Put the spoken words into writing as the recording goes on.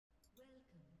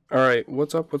Alright,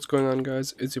 what's up, what's going on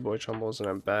guys? It's your boy Chumbles and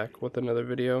I'm back with another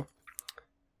video.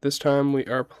 This time we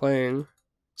are playing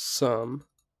some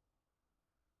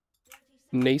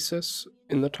Nasus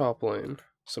in the top lane.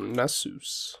 Some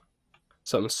Nasus.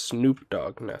 Some Snoop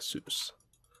Dogg Nasus.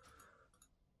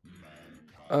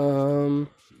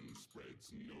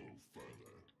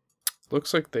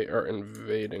 Looks like they are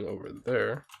invading over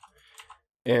there.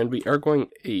 And we are going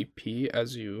AP,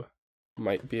 as you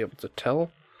might be able to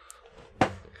tell.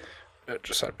 I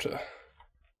just have to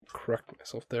correct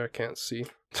myself there, I can't see.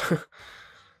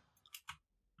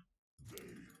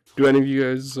 Do any of you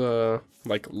guys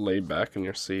like lay back in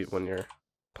your seat when you're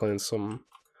playing some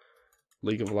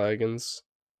League of Legends?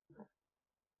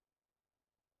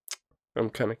 I'm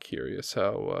kind of curious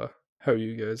how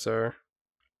you guys are.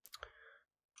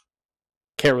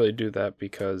 Can't really do that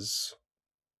because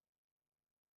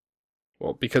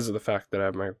of the fact that I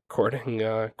have my recording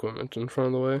equipment in front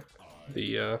of the way.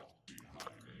 The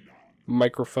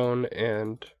microphone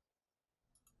and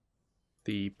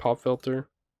the pop filter.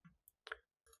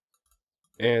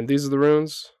 And these are the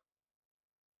runes,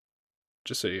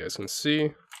 just so you guys can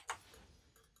see.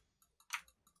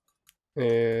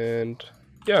 And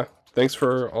yeah, thanks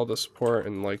for all the support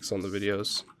and likes on the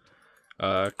videos.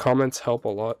 Comments help a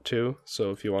lot too,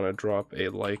 so if you want to drop a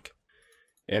like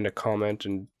and a comment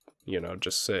and, you know,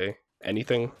 just say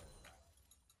anything,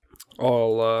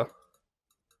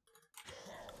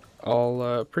 I'll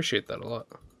appreciate that a lot.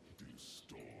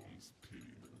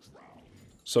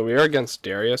 So we are against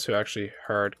Darius, who actually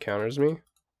hard counters me,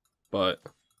 but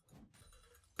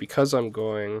because I'm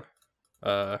going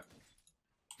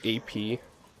AP,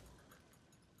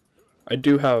 I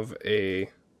do have a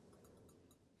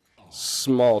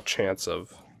small chance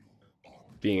of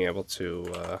being able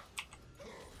to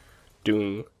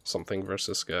doing something versus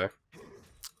this guy.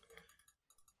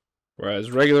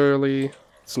 Whereas regularly,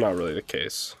 it's not really the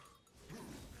case.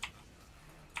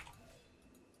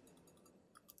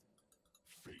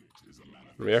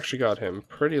 We actually got him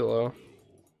pretty low,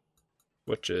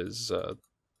 which is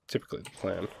typically the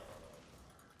plan.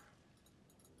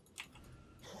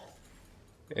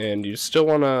 And you still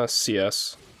want to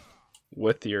CS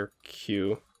with your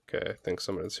Q. Okay, I think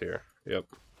someone's here. Yep.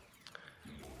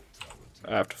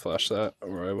 I have to flash that,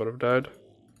 or I would have died.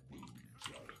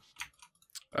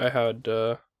 I had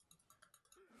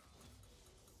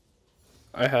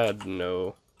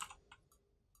no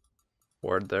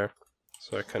ward there,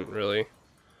 so I couldn't really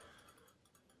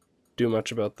do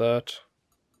much about that.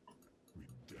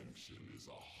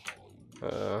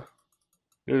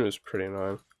 Nunu's pretty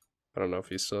annoying. I don't know if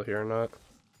he's still here or not.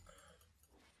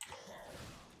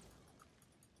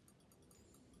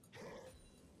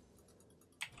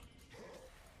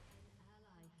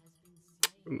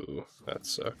 Ooh, that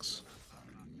sucks.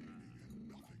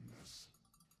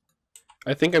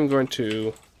 I think I'm going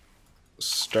to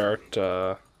start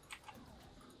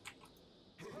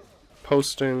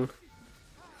posting.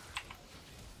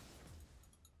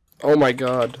 Oh my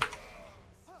god.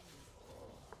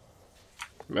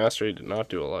 Mastery did not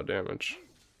do a lot of damage.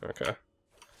 Okay.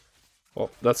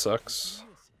 Well, that sucks.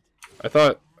 I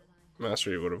thought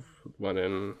Mastery would have went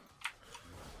in.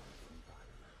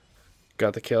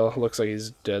 Got the kill. Looks like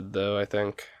he's dead though, I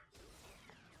think.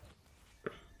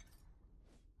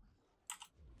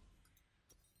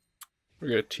 We're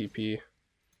gonna TP.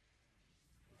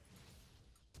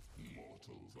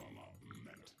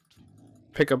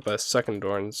 Pick up a second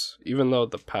Dorns, even though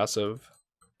the passive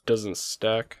doesn't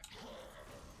stack.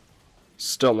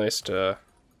 Still nice to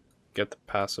get the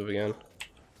passive again,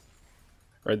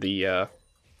 or the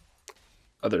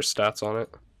other stats on it.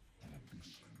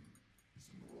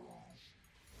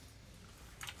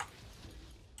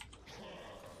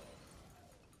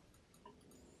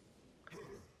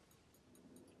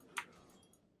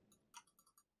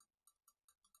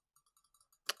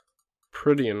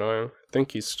 Pretty annoying. I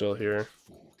think he's still here.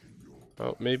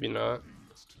 Oh, maybe not.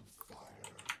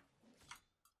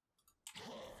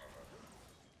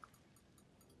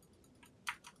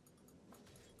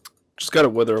 Just gotta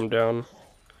wither him down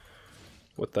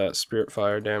with that spirit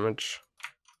fire damage.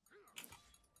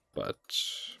 But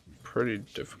pretty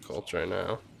difficult right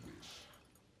now,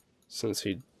 since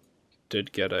he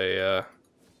did get a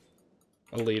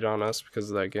lead on us because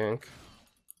of that gank.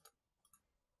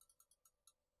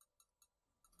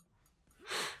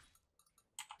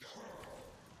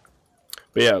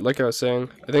 But yeah, like I was saying,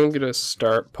 I think I'm gonna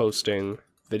start posting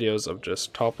videos of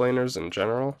just top laners in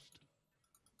general,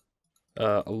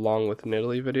 along with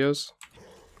Nidalee videos.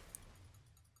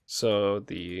 So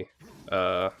the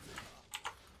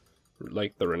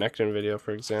like the Renekton video,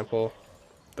 for example,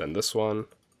 then this one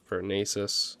for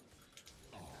Nasus,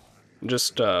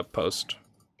 Just post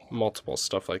multiple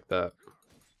stuff like that.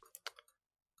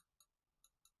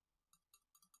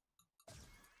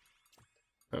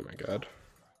 Oh my god.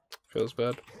 Feels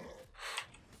bad.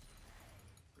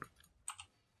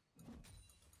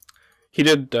 He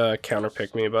did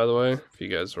counterpick me, by the way, if you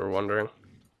guys were wondering.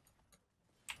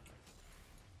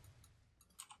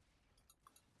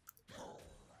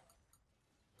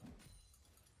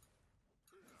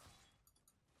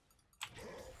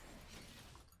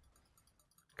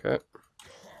 Okay.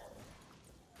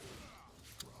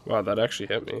 Wow, that actually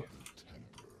hit me.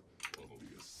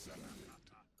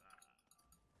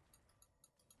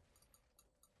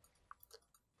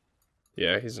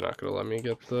 Yeah, he's not gonna let me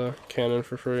get the cannon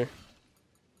for free.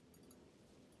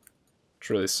 Which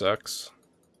really sucks.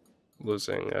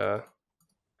 Losing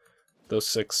those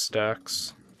 6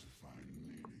 stacks.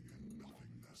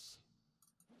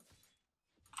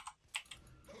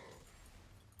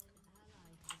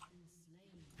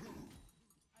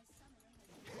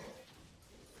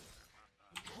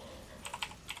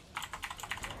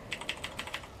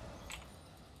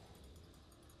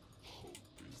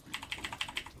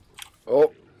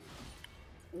 Oh,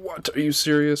 what? Are you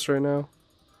serious right now?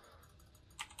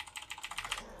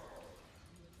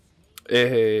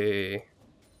 Hey,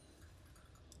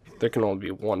 there can only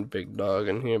be one big dog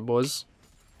in here, boys.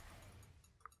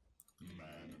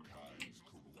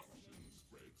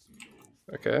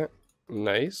 Okay,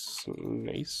 nice,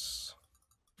 nice.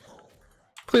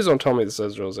 Please don't tell me this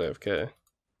Ezreal's AFK.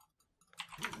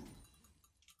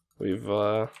 We've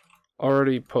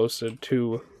already posted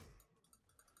 2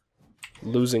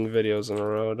 losing videos in a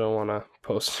row. I don't want to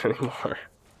post anymore.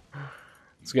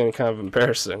 It's getting kind of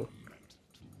embarrassing.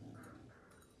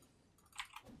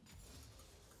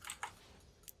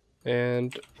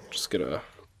 And just gonna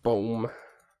boom,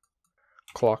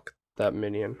 clock that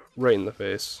minion right in the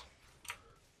face.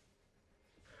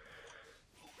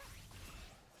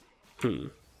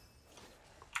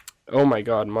 Oh my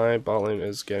god, my bot lane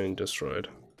is getting destroyed.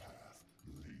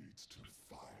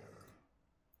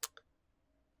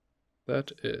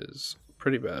 That is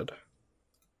pretty bad.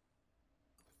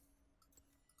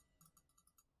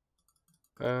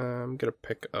 I'm gonna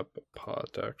pick up a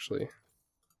pot, actually.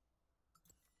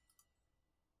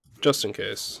 Just in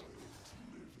case.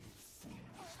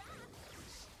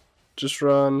 Just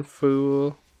run,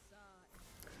 fool.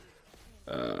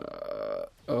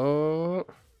 Oh.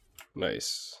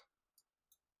 Nice.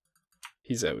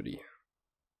 He's outie.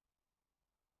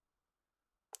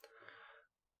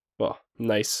 Well,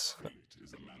 nice.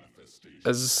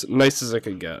 As nice as I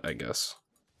could get, I guess.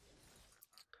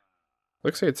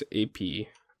 Looks like it's AP.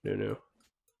 No.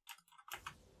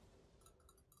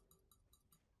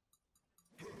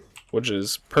 Which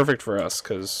is perfect for us,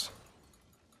 because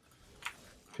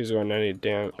if he's going any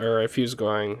or if he's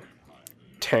going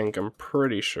tank, I'm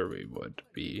pretty sure we would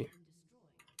be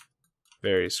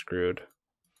very screwed.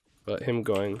 But him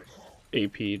going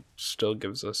AP still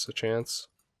gives us a chance.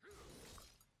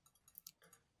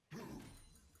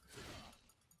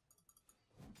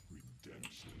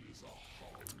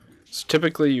 So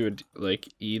typically you would like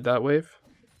E that wave,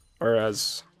 or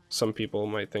as some people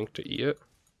might think to E it.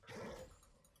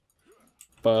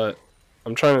 But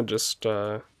I'm trying to just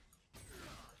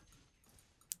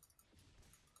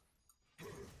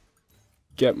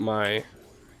get my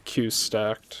Q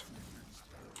stacked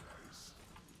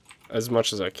as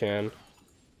much as I can.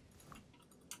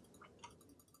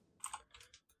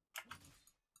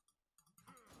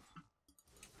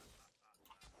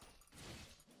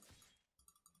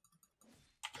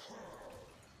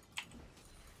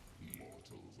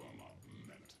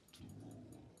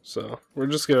 So we're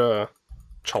just gonna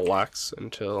chillax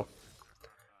until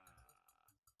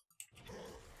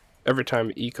every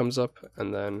time E comes up,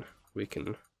 and then we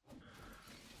can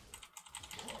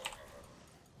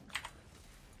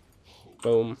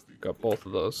boom, got both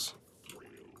of those.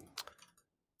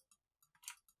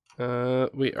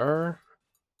 We are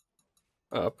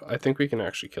up. I think we can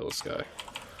actually kill this guy.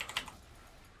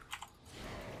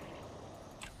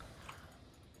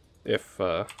 If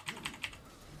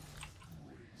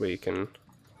we can.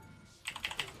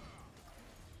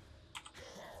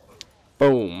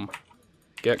 Boom.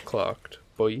 Get clocked,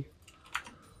 boy.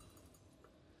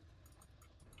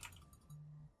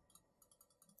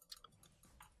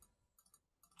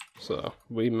 So,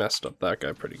 we messed up that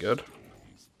guy pretty good.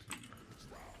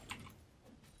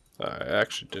 I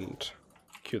actually didn't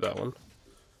cue that one.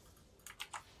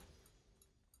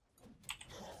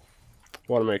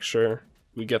 Want to make sure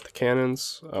we get the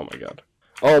cannons. Oh my god.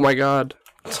 Oh my god!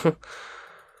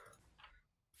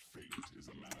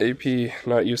 AP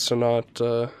not used to not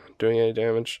doing any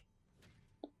damage.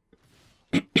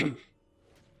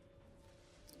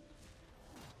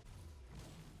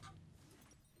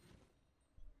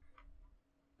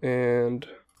 And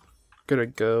gonna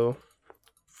go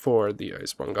for the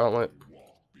Iceborne Gauntlet.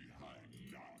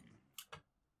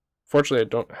 Fortunately, I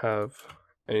don't have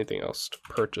anything else to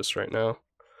purchase right now.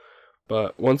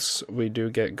 But once we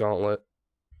do get Gauntlet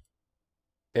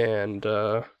and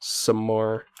some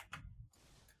more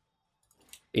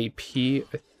AP,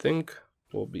 I think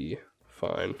we'll be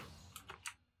fine.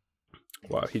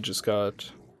 Wow, he just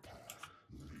got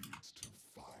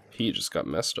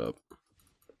messed up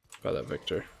by that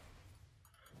Victor.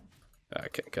 I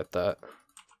can't get that.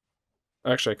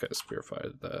 Actually, I could have spear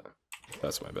fired that.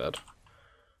 That's my bad.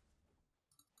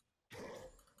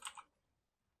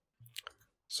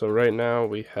 So right now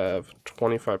we have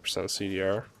 25%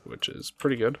 CDR, which is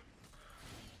pretty good.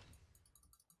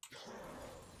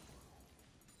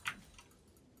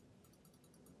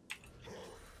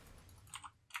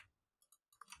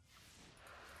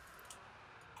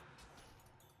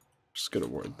 Just gonna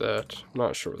ward that. I'm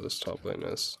not sure where this top lane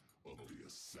is,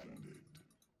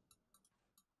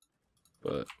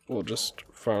 but we'll just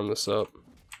farm this up.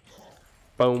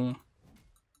 Boom.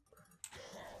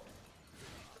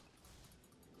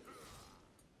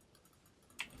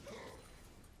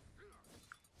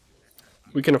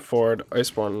 We can afford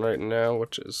Iceborne right now,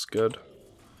 which is good.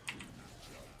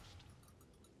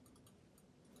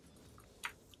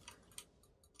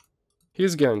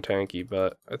 He's getting tanky,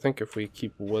 but I think if we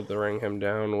keep withering him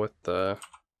down with our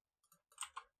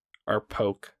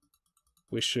poke,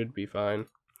 we should be fine.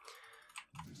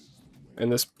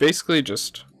 And this basically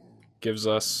just gives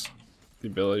us the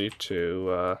ability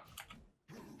to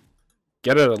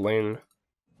get out of lane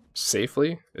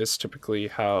safely, is typically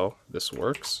how this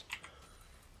works.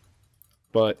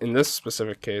 But in this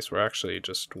specific case, we're actually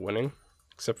just winning,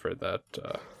 except for that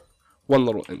one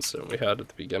little incident we had at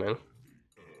the beginning.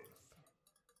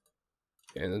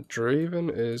 And the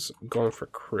Draven is going for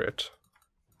crit,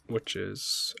 which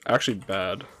is actually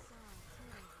bad.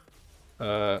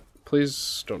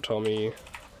 Please don't tell me.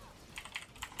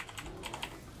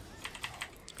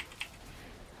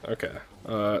 Okay.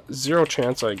 0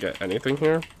 chance I get anything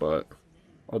here, but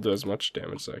I'll do as much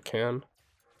damage as I can.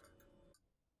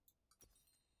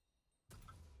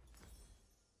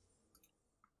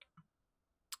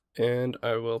 And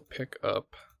I will pick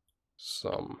up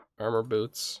some armor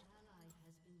boots.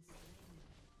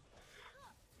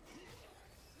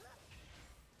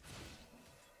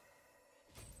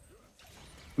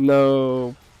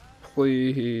 No,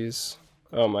 please.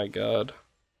 Oh my god.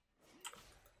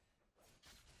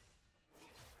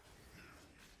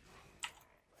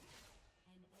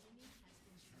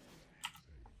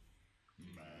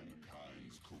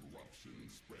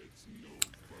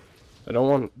 I don't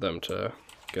want them to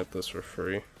get this for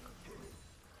free. I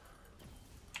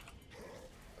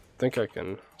think I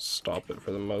can stop it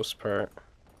for the most part.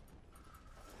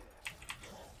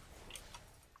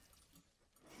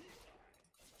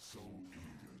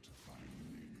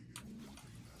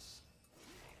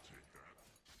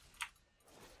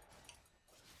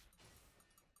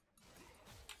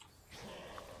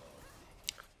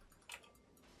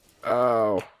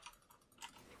 Oh.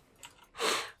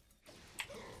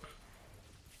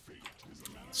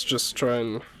 Let's just try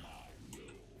and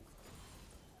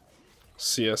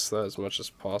CS that as much as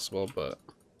possible, but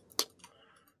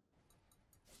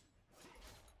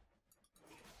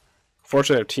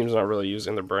fortunately our team's not really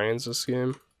using their brains this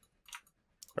game.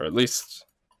 Or at least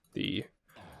the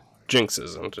Jinx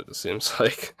isn't, it seems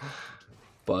like.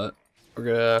 But we're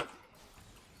gonna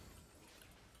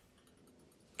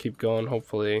keep going.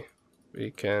 Hopefully we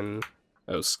can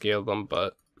outscale them,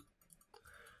 but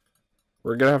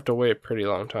we're gonna have to wait a pretty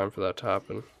long time for that to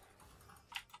happen.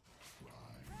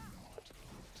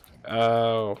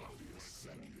 Oh.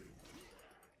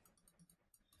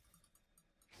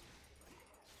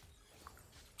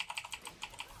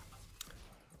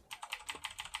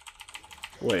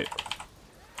 Wait.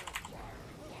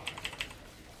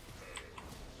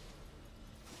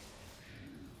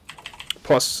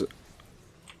 Plus...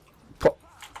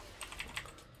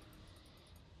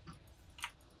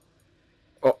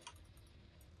 Oh.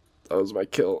 That was my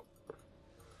kill.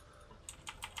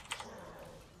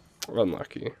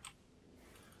 Unlucky.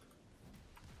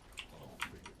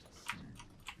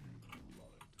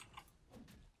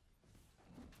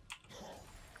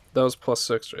 That was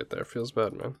 +6 right there. Feels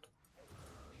bad, man.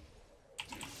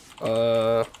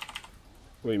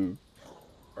 We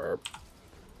are...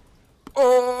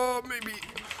 Oh, maybe...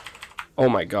 Oh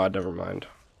my god, never mind.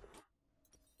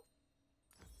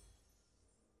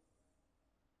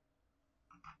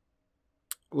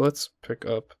 let's pick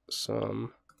up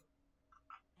some.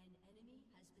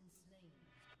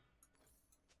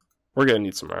 We're gonna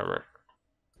need some armor.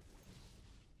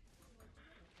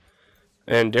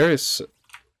 And Darius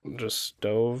just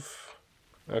dove.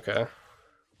 Okay.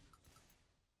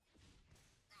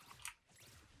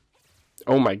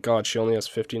 Oh my god, she only has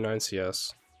 59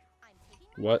 CS.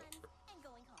 What?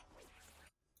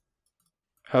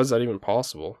 How is that even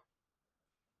possible?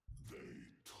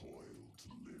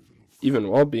 Even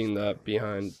while being that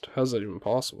behind, how's that even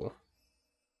possible?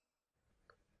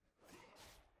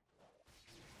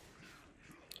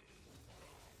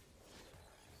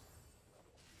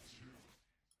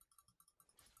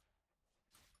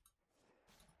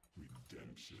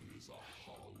 Redemption is a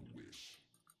hollow wish.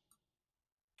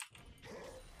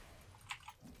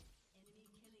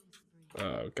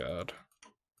 Oh god.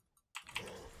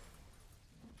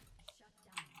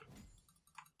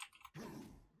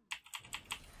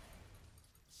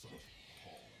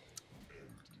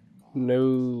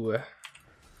 No.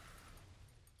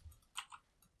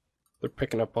 They're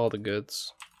picking up all the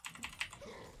goods.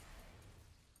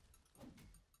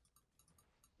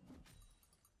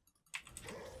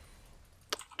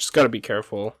 Just gotta be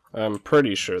careful. I'm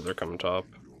pretty sure they're coming top.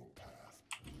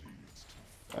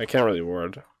 I can't really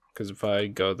ward, because if I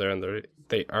go there and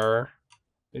they are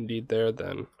indeed there,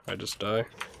 then I just die.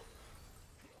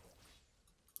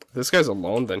 If this guy's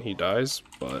alone, then he dies,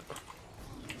 but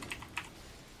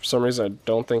for some reason I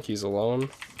don't think he's alone,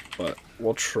 but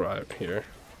we'll try it here.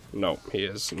 No, he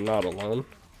is not alone.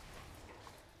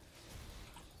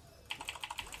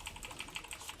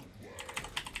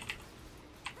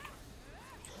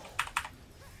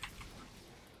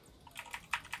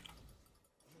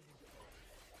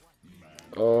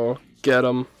 Oh, get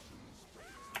him.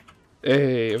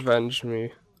 Hey, avenge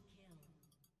me.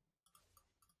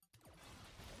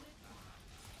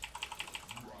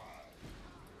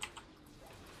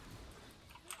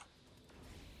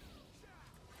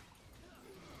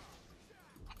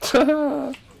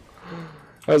 How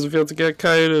does it feel to get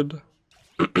kited?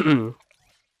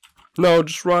 No,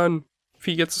 just run. If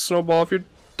he gets a snowball, if you're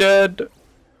dead.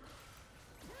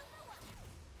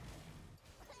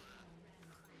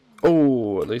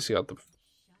 Oh, at least he got the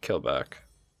kill back.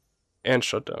 And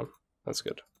shutdown. That's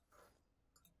good.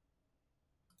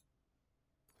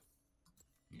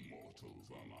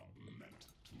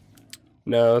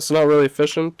 No, it's not really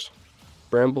efficient,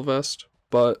 Bramble Vest,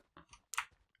 but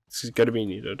it's gonna be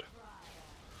needed.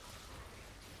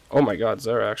 Oh my god,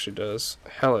 Zara actually does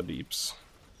hella deeps.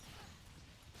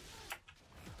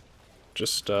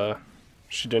 Just,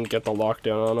 she didn't get the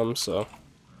lockdown on him, so.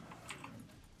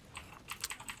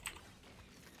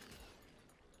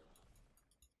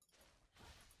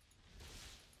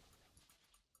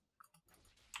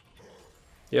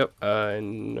 Yep, I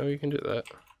know you can do that.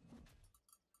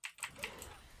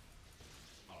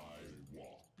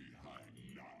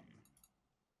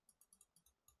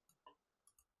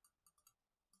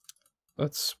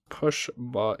 Let's push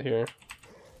bot here.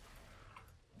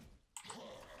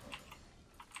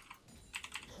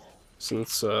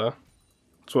 Since that's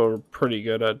what we're pretty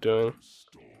good at doing.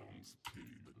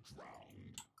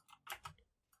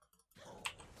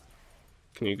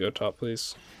 Can you go top,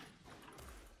 please?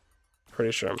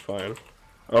 Pretty sure I'm fine.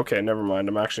 Okay, never mind.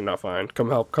 I'm actually not fine. Come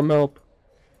help, come help.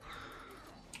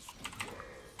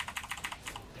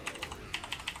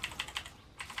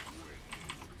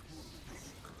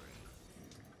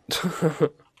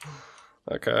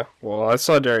 Okay, well, I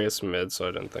saw Darius mid, so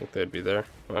I didn't think they'd be there.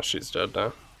 Well, she's dead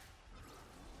now.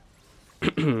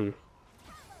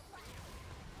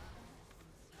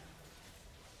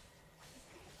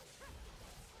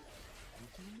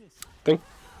 Thank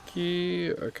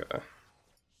you. Okay.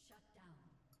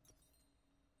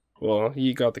 Well,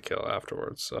 he got the kill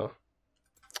afterwards, so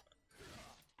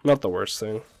not the worst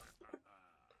thing.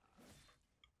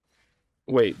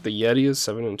 Wait, the Yeti is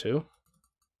 7 and 2?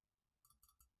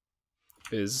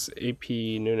 Is AP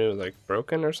Nunu like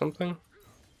broken or something?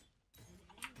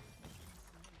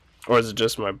 Or is it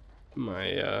just my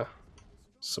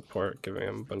support giving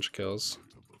him a bunch of kills?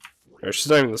 Or she's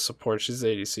not even the support, she's the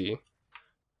ADC.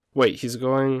 Wait, he's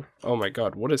going... Oh my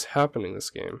god, what is happening this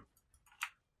game?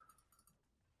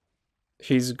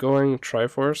 He's going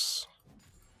Triforce.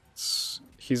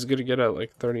 He's gonna get out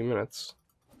like 30 minutes.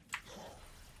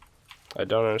 I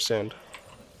don't understand.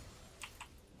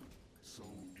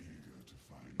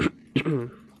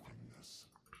 Let's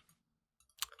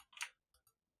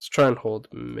try and hold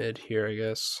mid here, I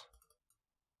guess.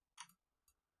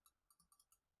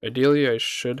 Ideally, I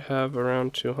should have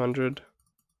around 200.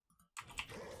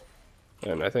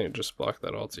 And I think it just blocked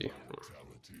that ulti.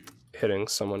 Hitting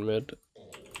someone mid.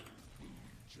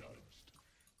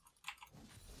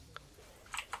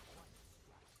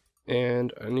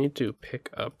 And I need to pick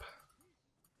up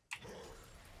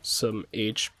some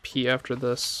HP after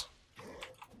this.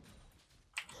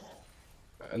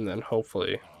 And then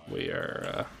hopefully we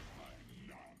are...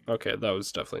 Okay, that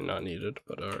was definitely not needed,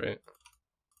 but alright.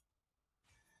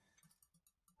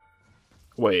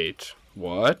 Wait,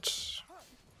 what?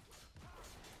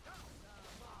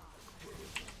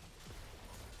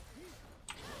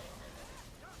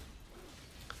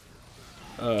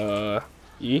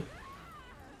 E?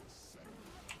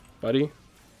 Buddy?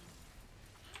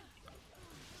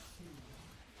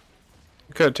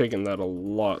 I could have taken that a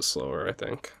lot slower, I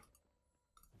think.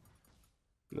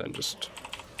 And then just...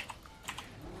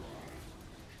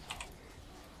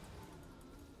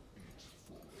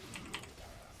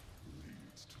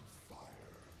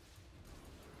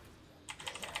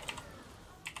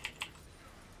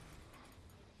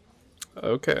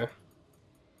 Okay.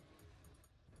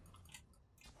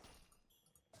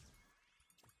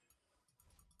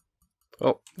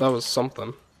 Oh, that was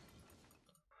something.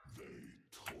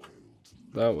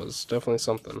 That was definitely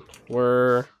something.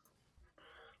 We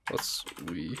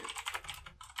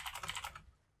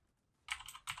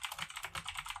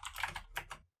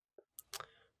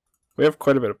have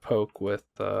quite a bit of poke with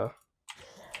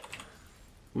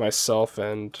myself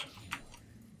and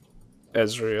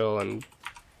Ezreal and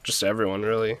just everyone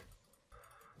really.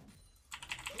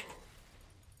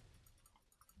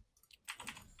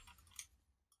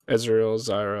 Ezreal,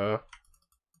 Zyra,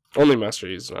 only Master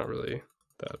Yi is not really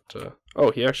that. Oh,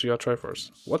 he actually got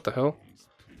Triforce. What the hell?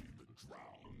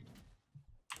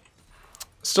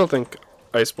 Still think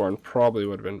Iceborne probably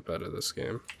would have been better this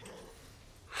game.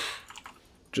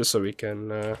 Just so we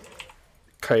can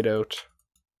kite out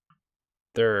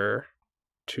their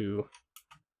two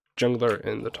jungler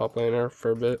in the top laner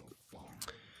for a bit.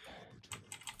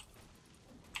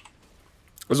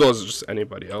 As well as just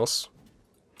anybody else.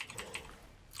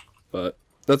 But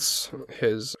that's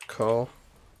his call.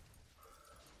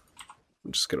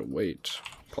 I'm just gonna wait.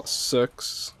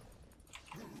 +6.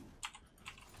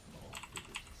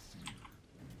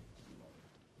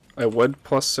 I would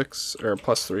 +6 or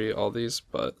 +3 all these,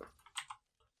 but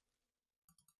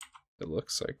it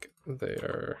looks like they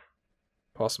are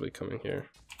possibly coming here.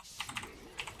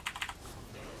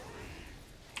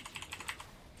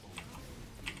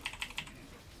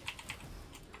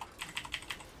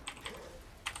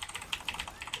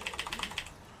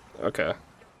 Okay.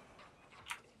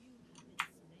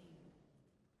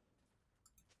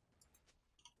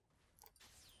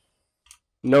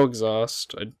 No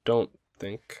exhaust. I don't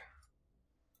think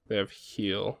they have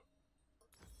heal.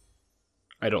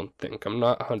 I don't think. I'm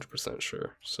not 100%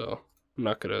 sure, so I'm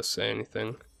not gonna say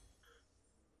anything.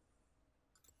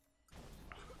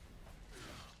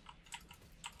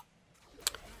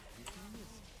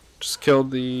 Just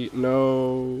killed the...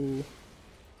 No...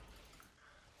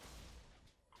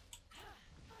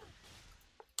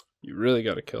 You really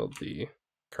gotta kill the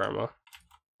Karma.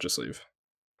 Just leave.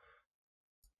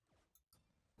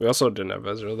 We also didn't have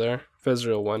Ezreal there. If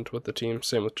Ezreal went with the team,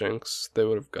 same with Jinx, they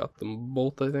would have got them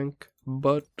both, I think.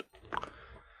 But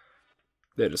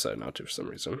they decided not to for some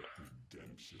reason.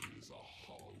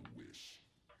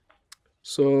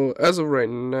 So as of right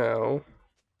now,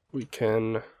 we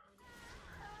can...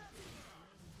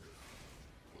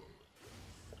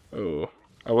 Oh,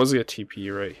 I was gonna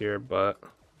TP right here, but...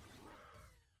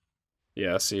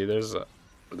 Yeah, see, there's the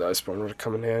Iceborne would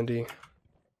come in handy.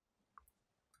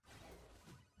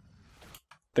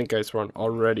 I think Iceborne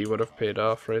already would have paid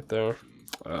off right there.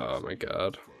 Oh my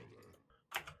god.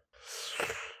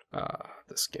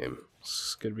 This game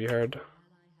is gonna be hard.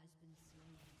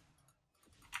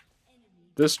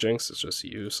 This Jinx is just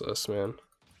useless, man.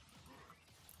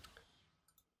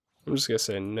 I'm just gonna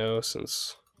say no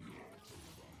since...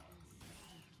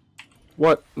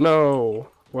 What?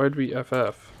 No! Why'd we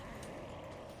FF?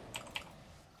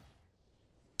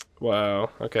 Wow,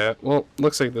 okay. Well,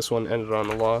 looks like this one ended on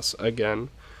a loss again.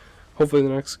 Hopefully the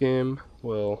next game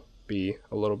will be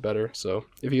a little better. So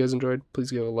if you guys enjoyed, please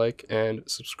give a like and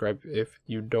subscribe if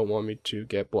you don't want me to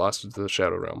get blasted to the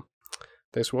Shadow Realm.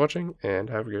 Thanks for watching and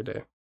have a good day.